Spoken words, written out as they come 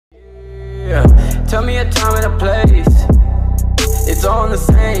Tell me a time and a place. It's all the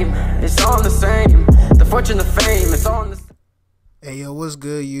same, it's all the same. The fortune, the fame, it's all the same. Hey yo, what's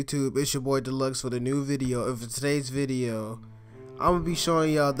good YouTube? It's your boy Deluxe with a new video. And for today's video, I'm gonna be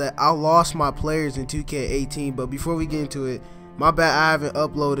showing y'all that I lost my players in 2K18. But before we get into it, my bad, I haven't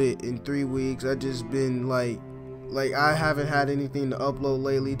uploaded in 3 weeks. I just been like I haven't had anything to upload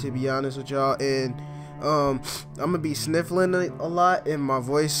lately, to be honest with y'all. And I'm gonna be sniffling a lot, and my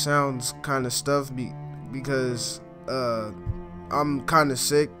voice sounds kind of stuffed because I'm kind of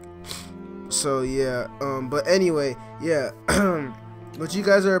sick. So yeah, but anyway, yeah. What you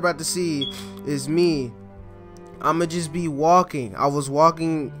guys are about to see is me. I'ma just be walking. I was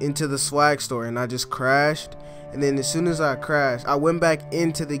walking into the swag store and I just crashed, and then as soon as I crashed, I went back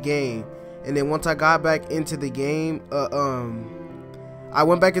into the game. And then once I got back into the game, I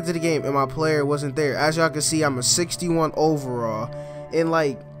went back into the game and my player wasn't there. As y'all can see, I'm a 61 overall, and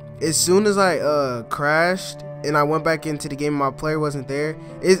like as soon as I crashed and I went back into the game, my player wasn't there.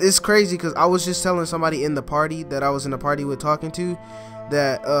 It's crazy because I was just telling somebody in the party that I was in the party with talking to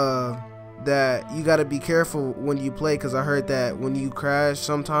that you gotta be careful when you play, because I heard that when you crash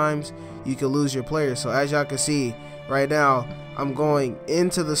sometimes you can lose your player. So as y'all can see right now, I'm going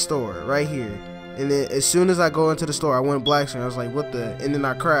into the store right here, and then as soon as I go into the store, I went black screen. I was like, what the? And then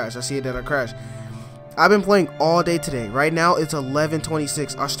I crashed. I see that I crashed. I've been playing all day today. Right now it's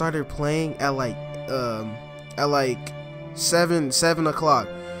 11:26. I started playing at like 7 o'clock.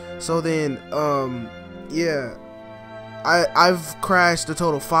 So then yeah, I've crashed a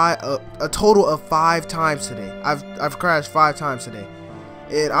total of 5 times today. I've crashed 5 times today,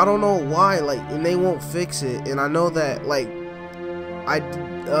 and I don't know why, like, and they won't fix it. And I know that, like,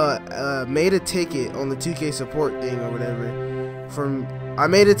 I made a ticket on the 2K support thing or whatever. I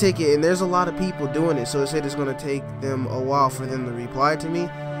made a ticket, and there's a lot of people doing it, so it said it's gonna take them a while for them to reply to me.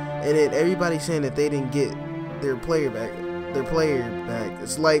 And then everybody's saying that they didn't get their player back.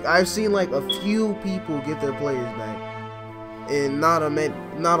 It's like I've seen like a few people get their players back, and not a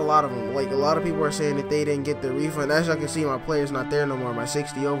lot of them. Like, a lot of people are saying that they didn't get the refund. As y'all can see, my player's not there no more. My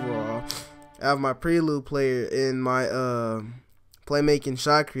 60 overall. I have my prelude player and my playmaking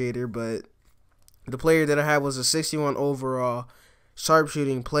shot creator, but the player that I had was a 61 overall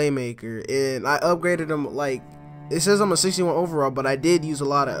sharpshooting playmaker, and I upgraded him. Like, it says I'm a 61 overall, but I did use a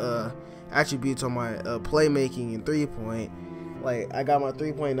lot of attributes on my playmaking and 3-point. Like, I got my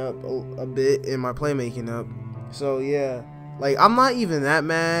 3-point up a bit and my playmaking up. So yeah, like, I'm not even that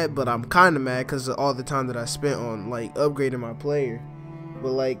mad, but I'm kind of mad because of all the time that I spent on like upgrading my player.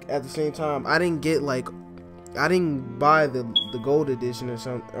 But like at the same time, I didn't buy the gold edition or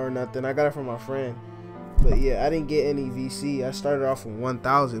something or nothing. I got it from my friend. But yeah, I didn't get any VC. I started off with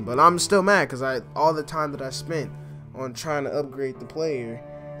 1,000, but I'm still mad because all the time that I spent on trying to upgrade the player,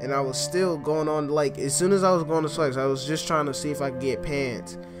 and I was still going on. Like, as soon as I was going to Flex, I was just trying to see if I could get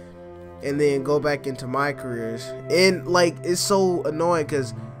pants and then go back into MYCAREERs. And like, it's so annoying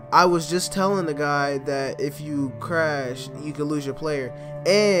because I was just telling the guy that if you crash, you can lose your player.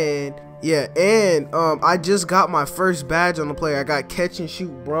 And yeah, and I just got my first badge on the player. I got catch and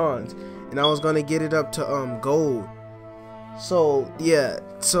shoot bronze, and I was gonna get it up to gold. So yeah,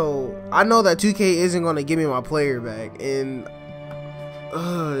 so I know that 2K isn't gonna give me my player back, and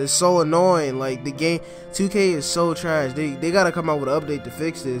it's so annoying. Like, the game 2K is so trash. They gotta come out with an update to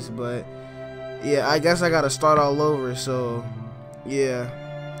fix this. But yeah, I guess I gotta start all over. So yeah,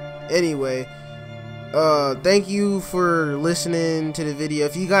 anyway, thank you for listening to the video.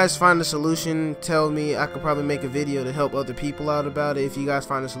 If you guys find a solution, tell me. I could probably make a video to help other people out about it if you guys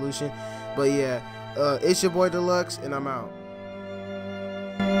find a solution. But yeah, it's your boy Deluxe, and I'm out.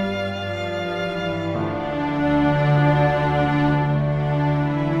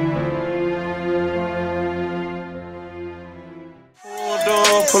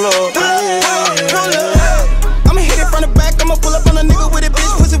 Pull up.